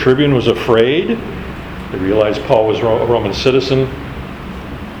immediately. The tribune was afraid. They realized Paul was a Roman citizen.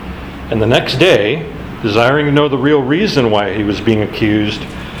 And the next day, desiring to know the real reason why he was being accused,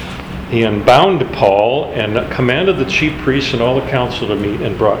 he unbound Paul and commanded the chief priests and all the council to meet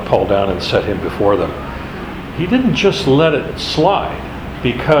and brought Paul down and set him before them. He didn't just let it slide,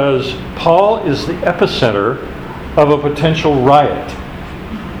 because Paul is the epicenter of a potential riot.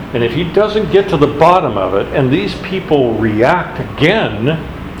 And if he doesn't get to the bottom of it and these people react again,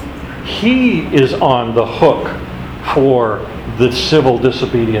 he is on the hook for the civil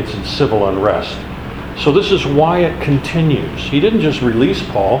disobedience and civil unrest. So this is why it continues. He didn't just release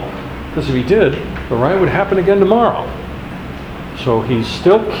Paul, because if he did, the riot would happen again tomorrow. So he's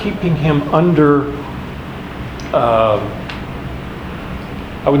still keeping him under, I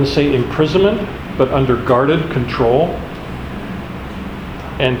wouldn't say imprisonment, but under guarded control.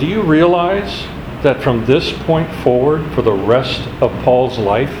 And do you realize that from this point forward, for the rest of Paul's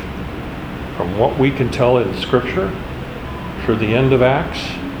life, from what we can tell in Scripture, through the end of Acts,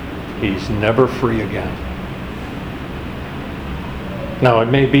 he's never free again. Now, it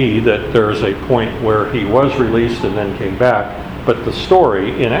may be that there is a point where he was released and then came back, but the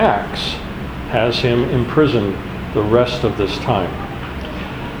story in Acts has him imprisoned the rest of this time.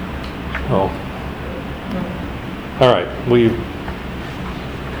 Oh. All right, we've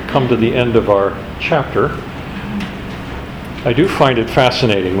come to the end of our chapter. I do find it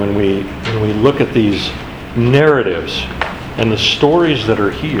fascinating when we look at these narratives and the stories that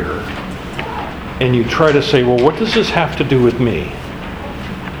are here, and you try to say, well, what does this have to do with me?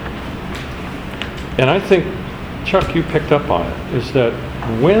 And I think, Chuck, you picked up on it, is that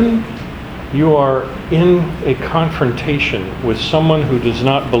when you are in a confrontation with someone who does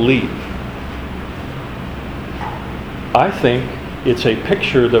not believe, I think it's a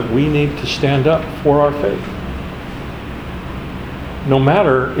picture that we need to stand up for our faith. No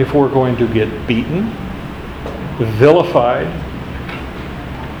matter if we're going to get beaten, vilified,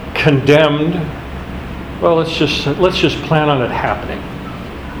 condemned, well, let's just plan on it happening.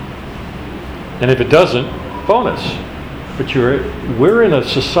 And if it doesn't, bonus. But we're in a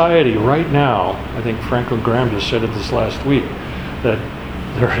society right now, I think Franklin Graham just said it this last week, that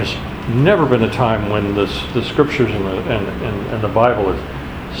there has never been a time when the Scriptures and the Bible is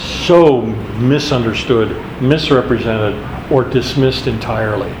so misunderstood, misrepresented, or dismissed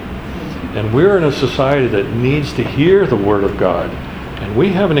entirely. And we're in a society that needs to hear the Word of God and And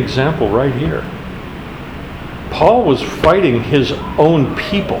we have an example right here. Paul was fighting his own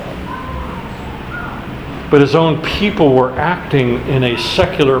people, but his own people were acting in a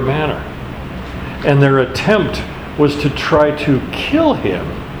secular manner. And their attempt was to try to kill him,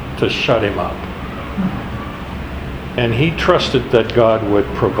 to shut him up. And he trusted that God would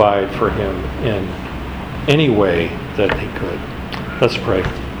provide for him in any way that he could. Let's pray.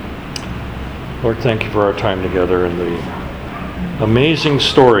 Lord, thank you for our time together and the amazing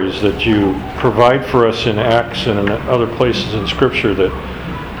stories that you provide for us in Acts and in other places in Scripture that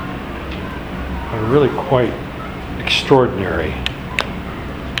are really quite extraordinary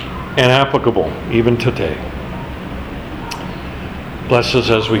and applicable even today. Bless us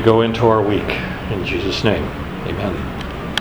as we go into our week. In Jesus' name, amen.